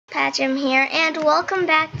Adam here, and welcome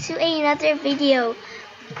back to another video.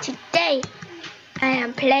 Today, I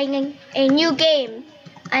am playing a new game.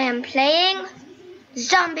 I am playing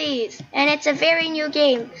Zombies, and it's a very new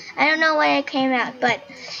game. I don't know when it came out, but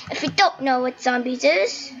if you don't know what Zombies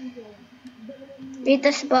is, read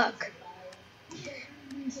this book.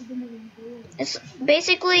 It's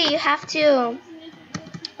basically you have to,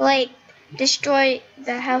 destroy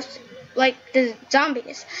the house, like the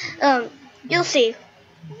zombies. You'll see.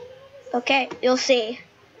 Okay, you'll see.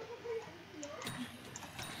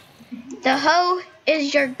 The hoe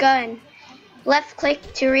is your gun. Left click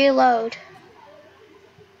to reload.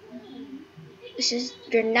 This is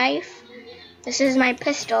your knife. This is my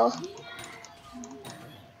pistol.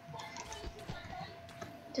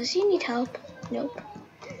 Does he need help? Nope.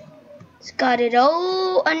 It's got it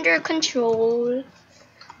all under control.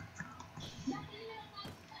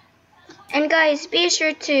 And guys, be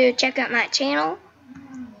sure to check out my channel.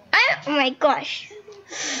 Oh my gosh.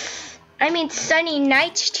 I mean Sunny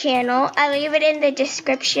Night's channel. I'll leave it in the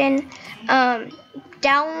description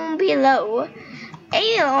down below.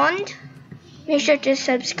 And make sure to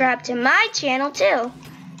subscribe to my channel too.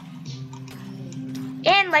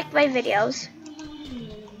 And like my videos.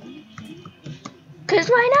 Cause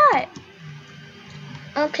why not?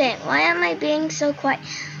 Okay, why am I being so quiet?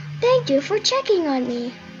 Thank you for checking on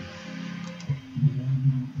me.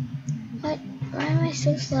 What? Why am I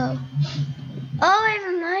so slow? Oh, I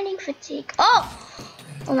have a mining fatigue. Oh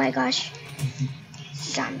my gosh.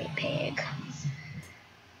 Zombie pig.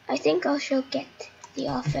 I think I shall get the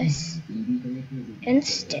office.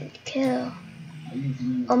 Instant kill.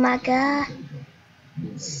 Oh my god.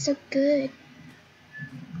 So good.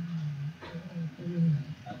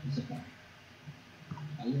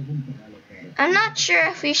 I'm not sure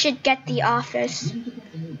if we should get the office.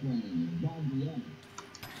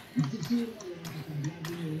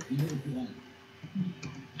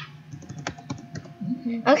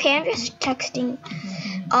 Okay, I'm just texting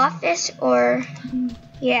office or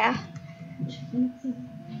yeah.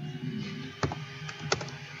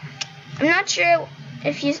 I'm not sure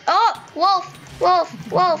if you. Oh,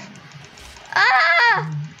 wolf!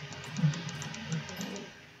 Ah!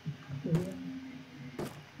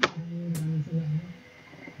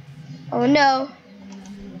 Oh no.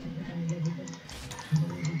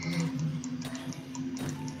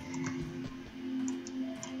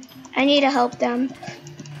 I need to help them.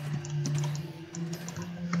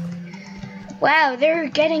 Wow, they're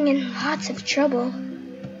getting in lots of trouble.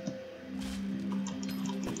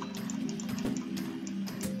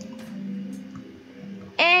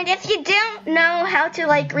 And if you don't know how to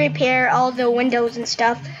repair all the windows and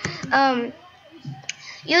stuff,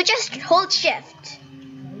 you just hold shift.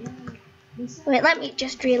 Wait, let me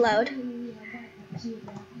just reload.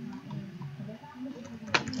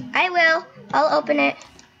 I will. I'll open it.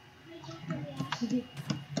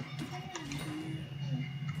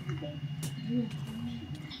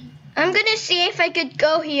 I'm gonna see if I could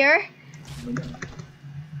go here.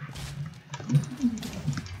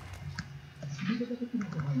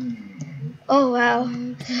 Oh wow.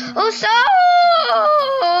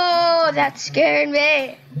 Oh, that scared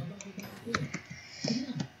me.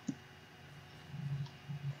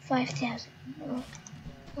 5,000. Oh,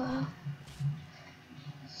 wow.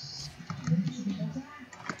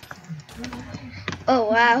 Oh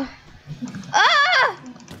wow. Ah!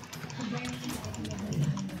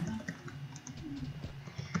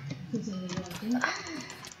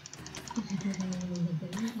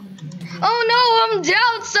 Oh no, I'm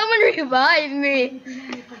down. Someone revive me.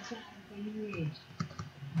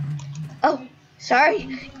 Oh,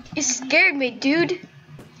 sorry. You scared me, dude.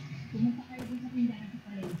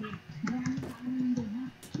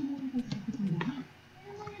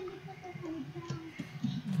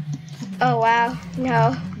 Oh wow,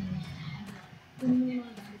 no.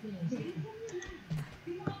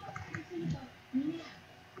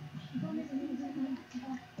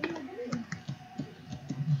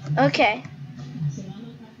 Okay.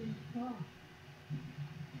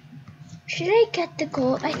 Should I get the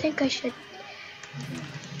gold? I think I should.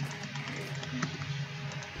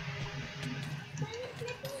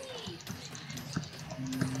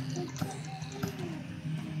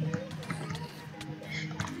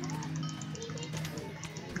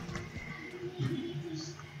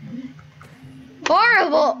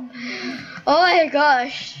 Horrible! Oh my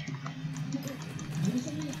gosh.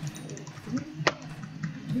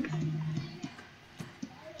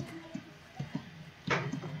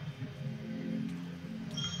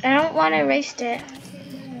 I don't want to waste it.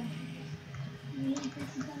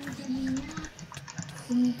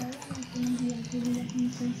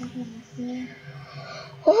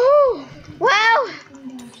 Oh, wow!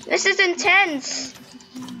 This is intense.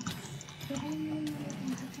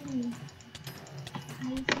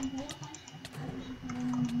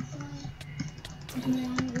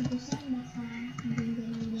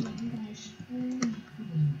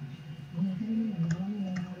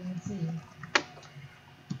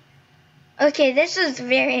 Okay, this is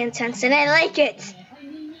very intense and I like it.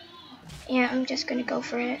 Yeah, I'm just gonna go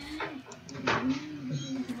for it.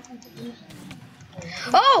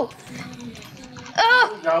 Oh!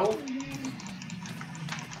 Oh! No.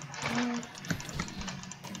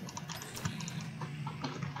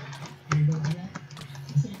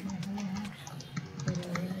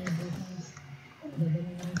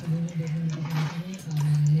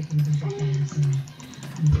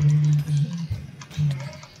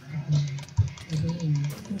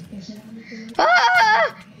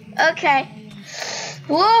 Ah! Okay.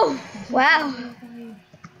 Whoa! Wow.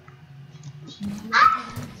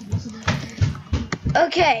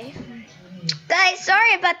 Okay. Guys,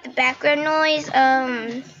 sorry about the background noise.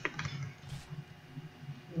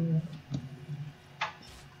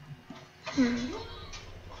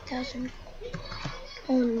 Thousand.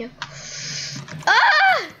 Oh no.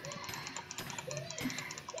 Ah!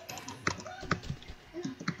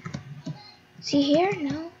 See here?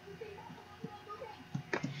 No.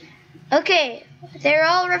 Okay, they're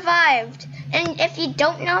all revived. And if you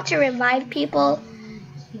don't know how to revive people,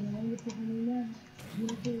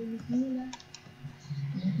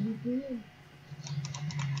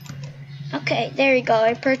 okay, there you go.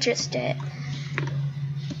 I purchased it.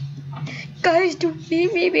 Guys, don't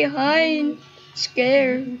leave me behind. I'm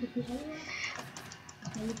scared.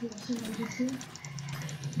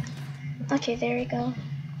 Okay, there we go.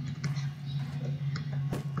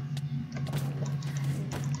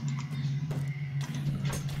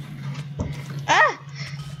 Ah!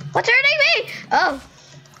 What's hurting me? Oh.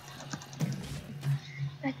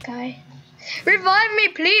 That guy. Revive me,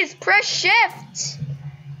 please. Press shift.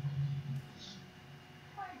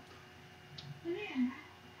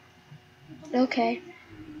 Okay.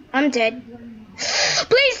 I'm dead.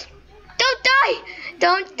 Please! Don't die!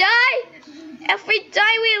 Don't die! If we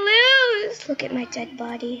die, we lose! Look at my dead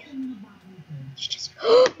body. It's just...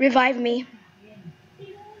 Revive me.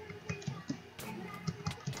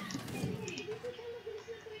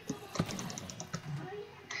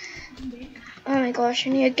 Oh my gosh, I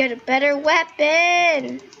need to get a better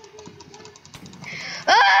weapon.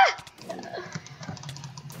 Ah!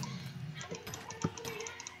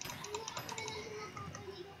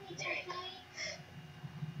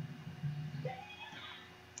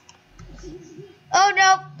 Oh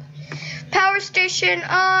no! Power station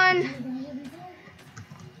on!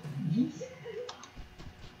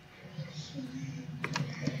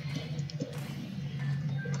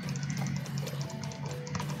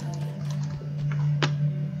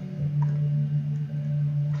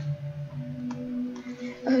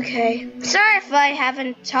 Okay. Sorry if I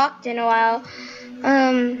haven't talked in a while.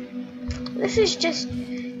 This is just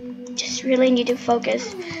really need to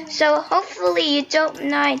focus. So hopefully you don't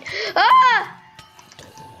mind. Ah!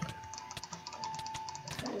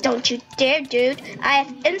 Don't you dare, dude. I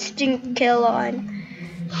have instant kill on.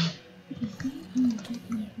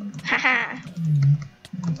 Haha.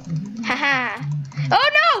 Haha. Oh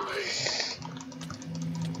no!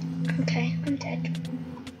 Okay, I'm dead.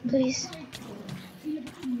 Please.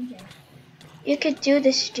 You could do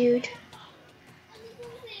this, dude.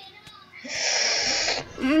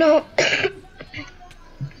 No.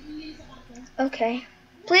 Okay.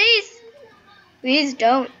 Please. Please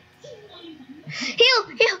don't.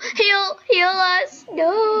 Heal us.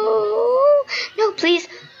 No. No, please.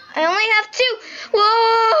 I only have 2.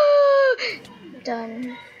 Whoa.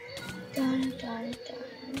 Done. Done.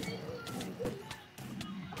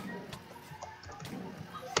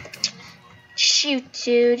 Shoot,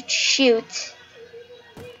 dude. Shoot.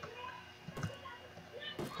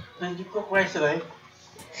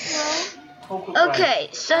 Okay,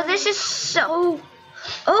 so this is so...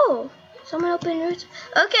 Oh, someone open yours.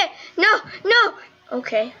 Okay, no.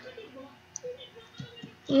 Okay.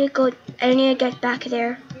 I need to get back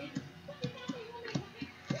there.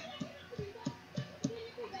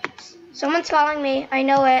 Someone's calling me. I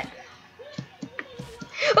know it.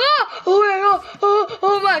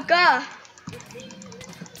 Oh my god.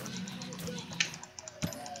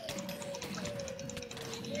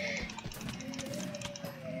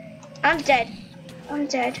 I'm dead.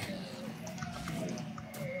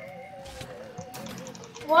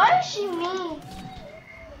 What does she mean?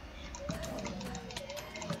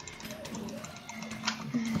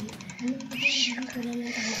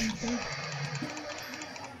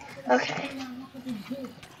 Okay.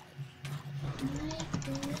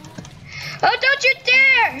 Oh, don't you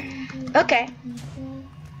dare! Okay.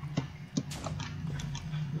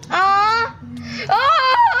 Ah!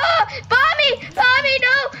 Oh! Mommy! Mommy,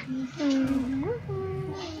 no!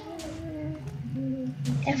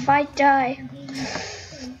 If I die,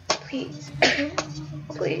 please,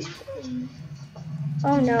 please.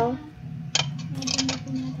 Oh no!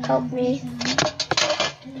 Help me!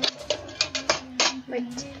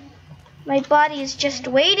 My body is just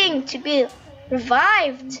waiting to be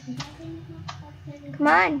revived. Come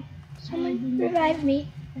on, someone revive me.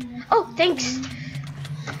 Oh, thanks.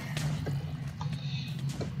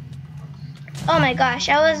 Oh my gosh,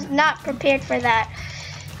 I was not prepared for that.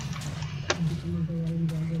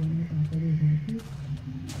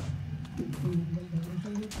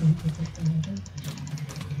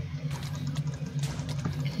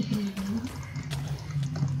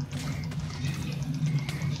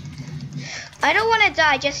 I don't want to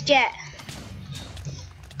die just yet.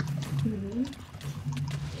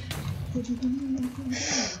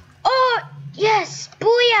 Oh, yes,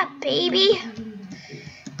 booyah, baby.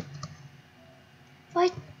 If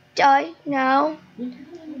I die now,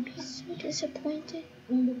 I'll be so disappointed.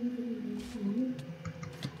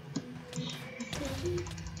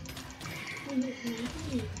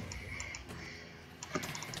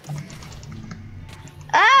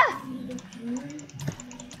 Ah!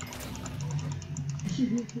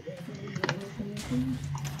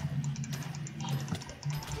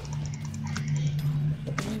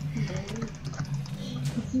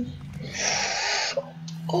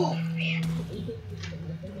 Oh man.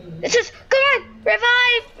 This is, come on,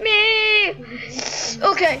 revive me.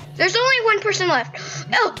 Okay, there's only one person left.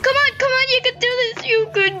 Oh, come on, you can do this, you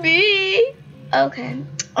could be. Okay,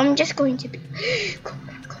 I'm just going to be,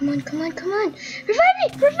 come on. Revive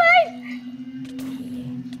me.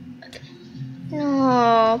 Okay.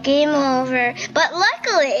 No, game over. But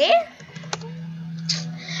luckily,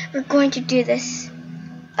 we're going to do this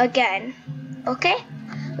again, okay?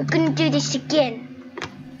 We're going to do this again.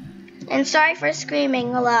 And sorry for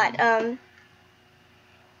screaming a lot.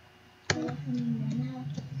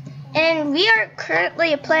 And we are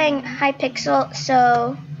currently playing Hypixel,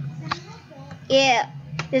 so yeah,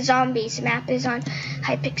 the zombies map is on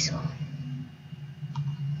Hypixel.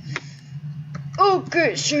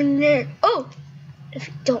 Okay, so oh, if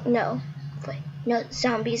you don't know what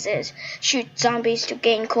zombies is, shoot zombies to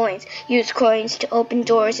gain coins. Use coins to open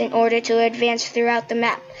doors in order to advance throughout the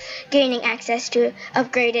map, gaining access to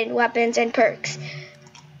upgraded weapons and perks.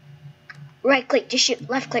 Right click to shoot,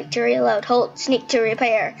 left click to reload, hold sneak to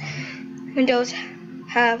repair. Windows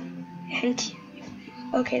have hint.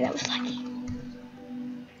 Okay, that was lucky.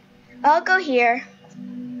 I'll go here.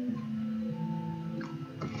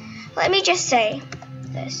 Let me just say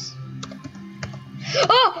this.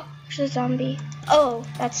 Oh, there's a zombie. Oh,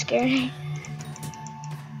 that's scary.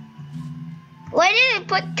 Why did it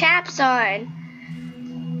put caps on?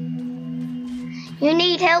 You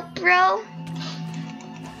need help, bro?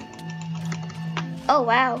 Oh,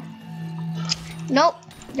 wow. Nope,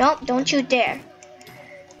 don't you dare.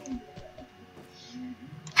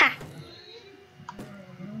 Ha!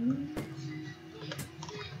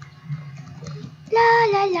 La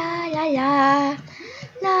la la la la.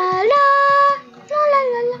 La la la la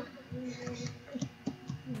la la.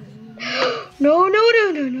 No.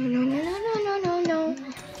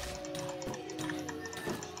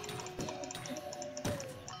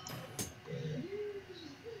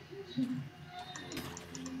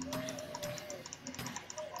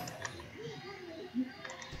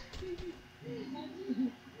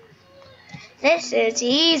 This is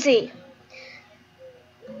easy.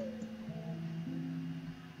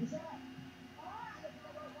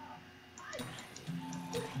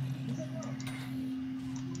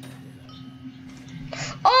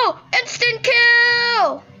 Oh, instant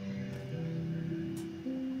kill!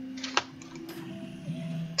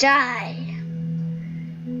 Die.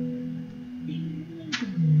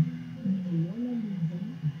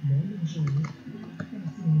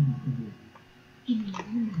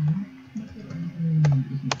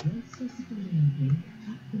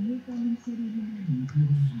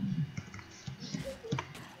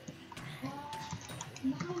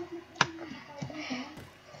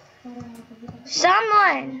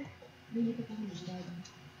 Someone!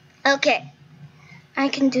 Okay, I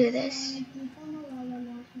can do this.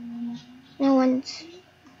 No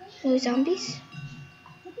zombies?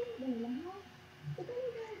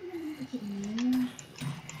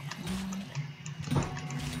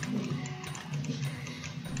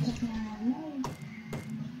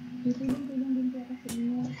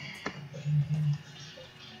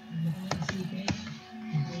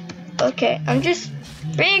 Okay, I'm just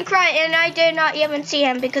being quiet, and I did not even see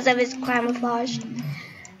him because of his camouflage.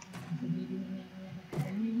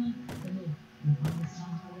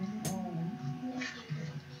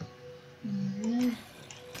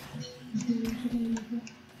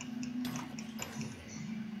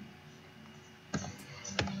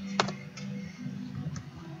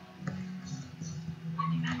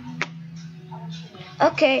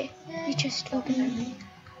 Okay, you just opened it.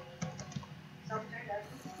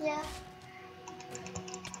 Yeah.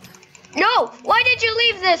 No! Why did you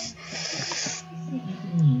leave this?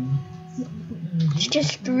 It's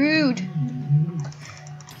just rude.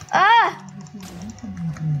 Ah!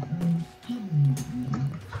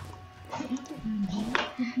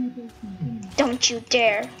 Don't you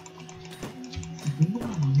dare.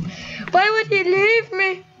 Why would he leave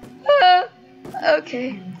me? Ah.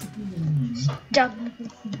 Okay.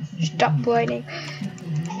 Stop whining.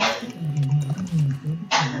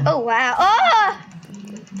 Oh wow. Ah!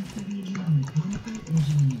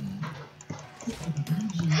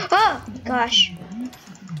 Oh gosh.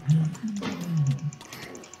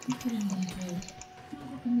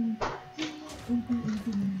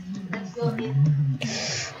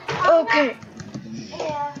 Okay.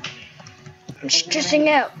 Yeah. I'm stressing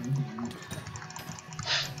out.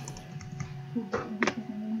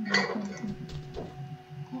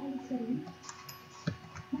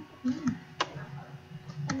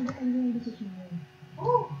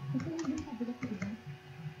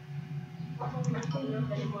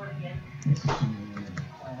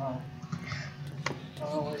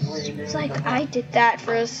 Seems like I did that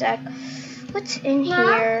for a sec. What's in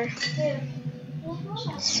here?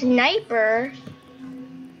 Sniper?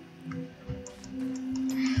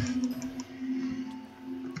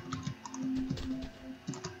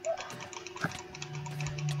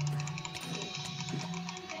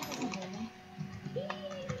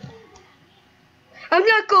 I'm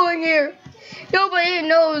not going here. Nobody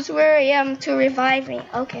knows where I am to revive me.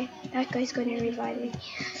 Okay, that guy's gonna revive me.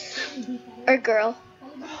 Or girl.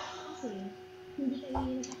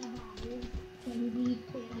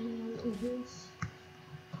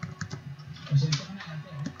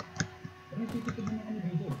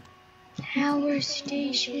 Power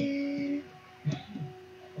station.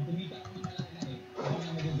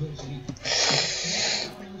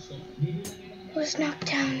 Was knocked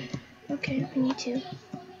down. Okay, we need to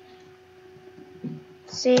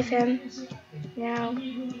save him now.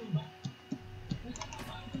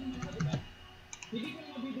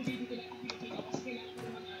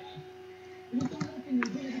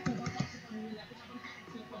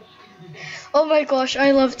 Oh my gosh,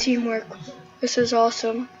 I love teamwork. This is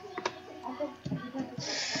awesome.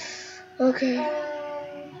 Okay.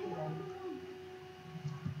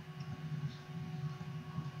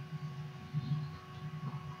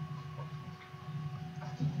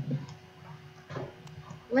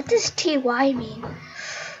 What does TY mean?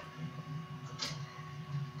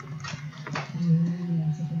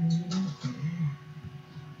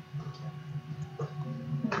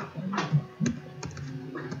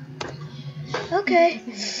 Okay,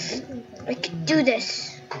 I can do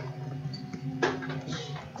this.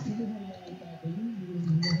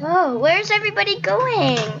 Oh, where's everybody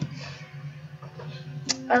going?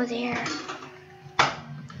 Oh, there.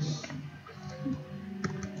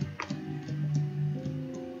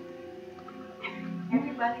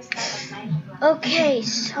 Okay,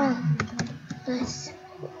 so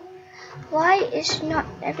why is not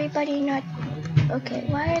everybody not okay?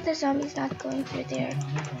 Why are the zombies not going through there?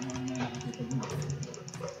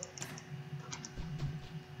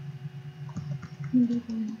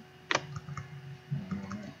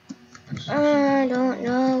 I don't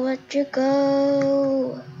know what to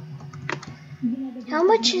go. How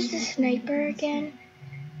much is the sniper again?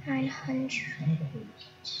 900.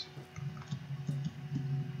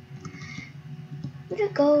 I'm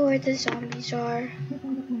gonna go where the zombies are.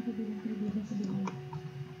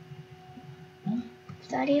 Is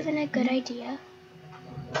that even a good idea?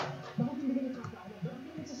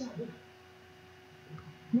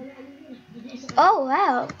 Oh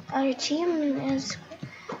wow, our team is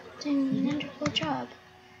doing a wonderful job.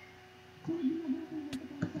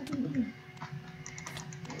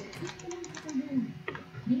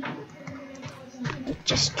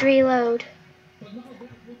 Just reload.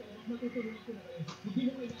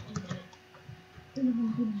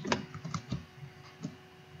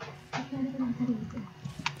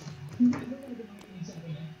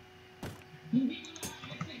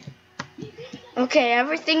 Okay,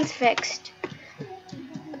 everything's fixed.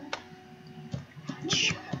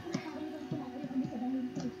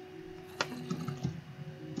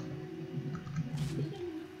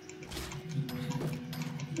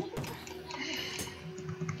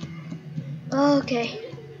 Okay.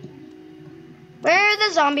 Where are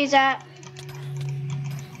the zombies at?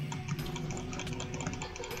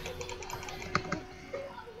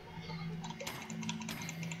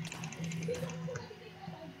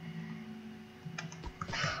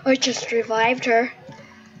 I just revived her.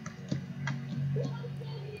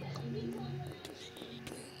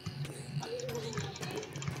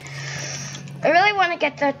 I really want to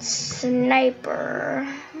get that sniper.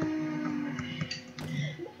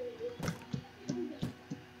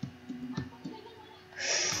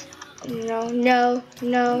 No, no,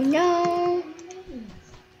 no, no.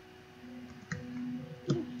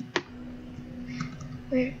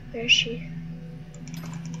 Where is she?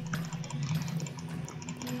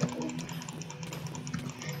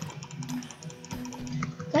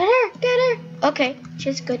 Get her. Okay,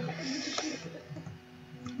 she's good.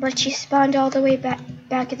 But she spawned all the way back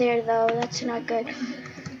there though. That's not good.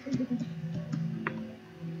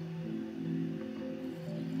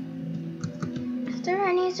 Is there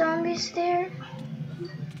any zombies there?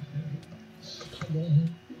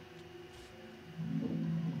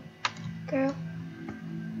 Girl.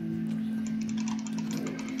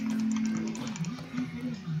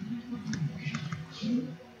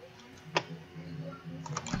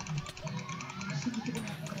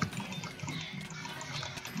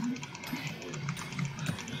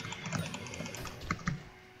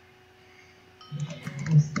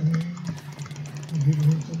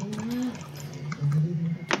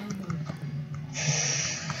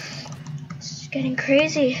 It's getting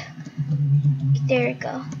crazy. There we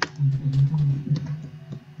go.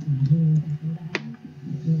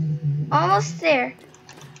 Almost there.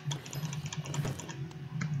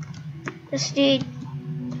 Just need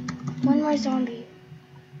one more zombie.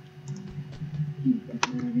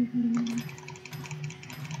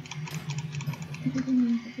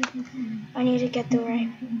 I need to get the right.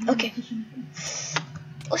 Okay.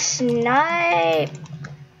 Oh, snipe.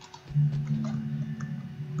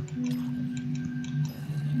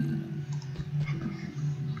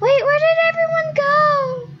 Wait, where did everyone go?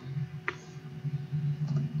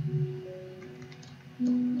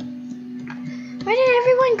 Where did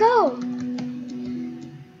everyone go?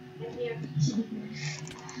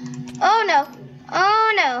 Oh no.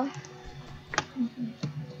 Oh no.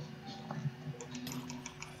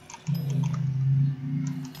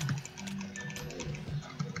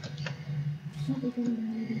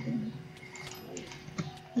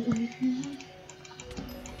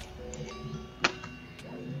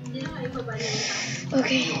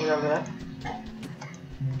 Okay.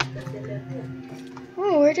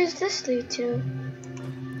 Oh, where does this lead to?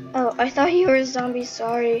 Oh, I thought you were a zombie,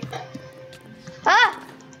 sorry. Ah!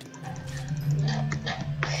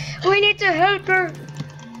 We need to help her!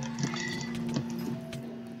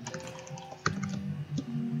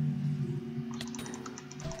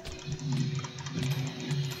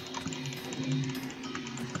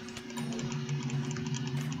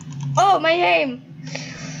 Oh, my aim!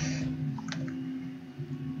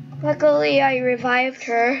 Luckily, I revived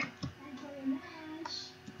her.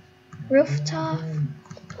 Rooftop?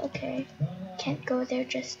 Okay. Can't go there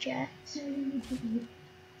just yet.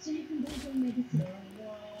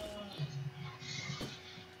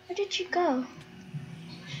 Where did you go?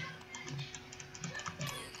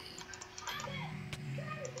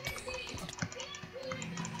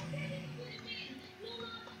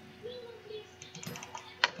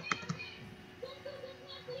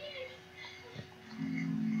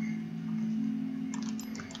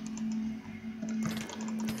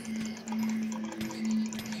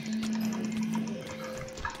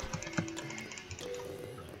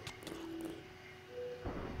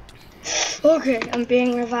 Okay, I'm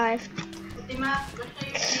being revived.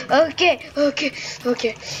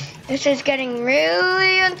 Okay. This is getting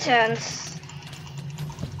really intense.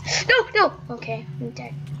 No. Okay, I'm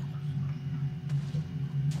dead.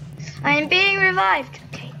 I am being revived.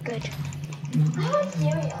 Okay, good.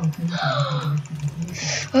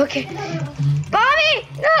 Okay. Bobby,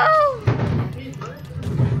 no!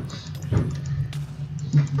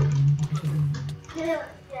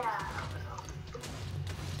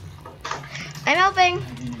 I'm helping.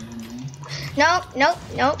 Nope.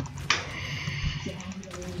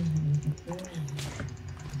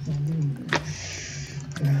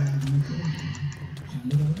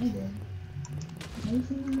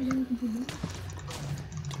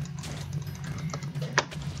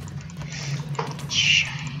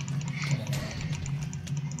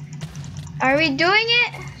 Are we doing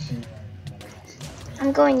it?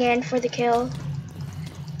 I'm going in for the kill.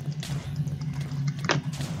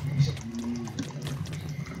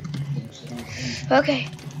 Okay,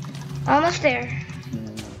 almost there.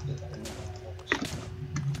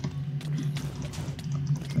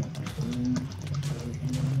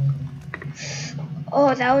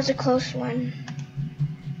 Oh, that was a close one.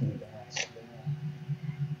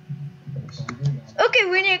 Okay,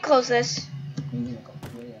 we need to close this.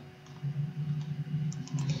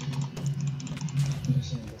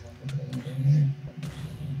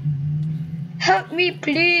 Help me,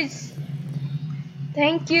 please.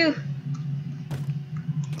 Thank you.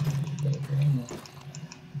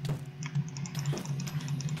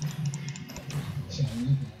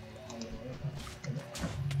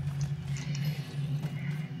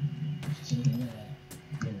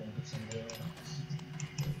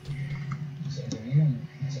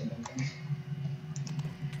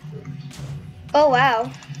 Oh, wow.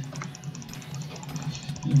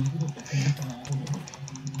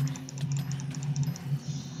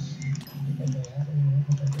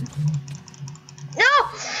 No!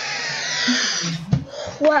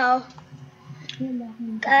 Wow.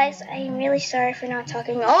 Guys, I'm really sorry for not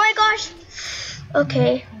talking. Oh my gosh!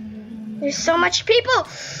 Okay. There's so much people!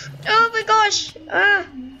 Oh my gosh! Oh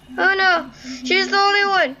no! She's the only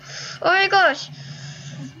one! Oh my gosh!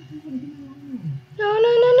 No, no, no,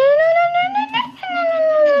 no, no, no, no,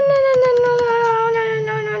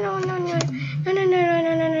 no, no,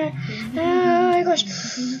 no, no, no, oh my gosh.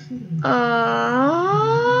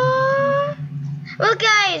 Well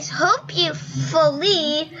guys, hope you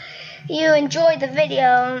enjoyed the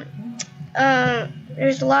video.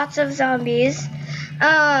 There's lots of zombies.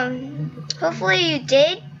 Hopefully you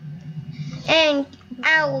did. And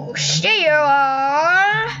I will see you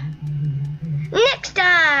all next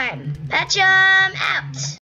time. Patchum out.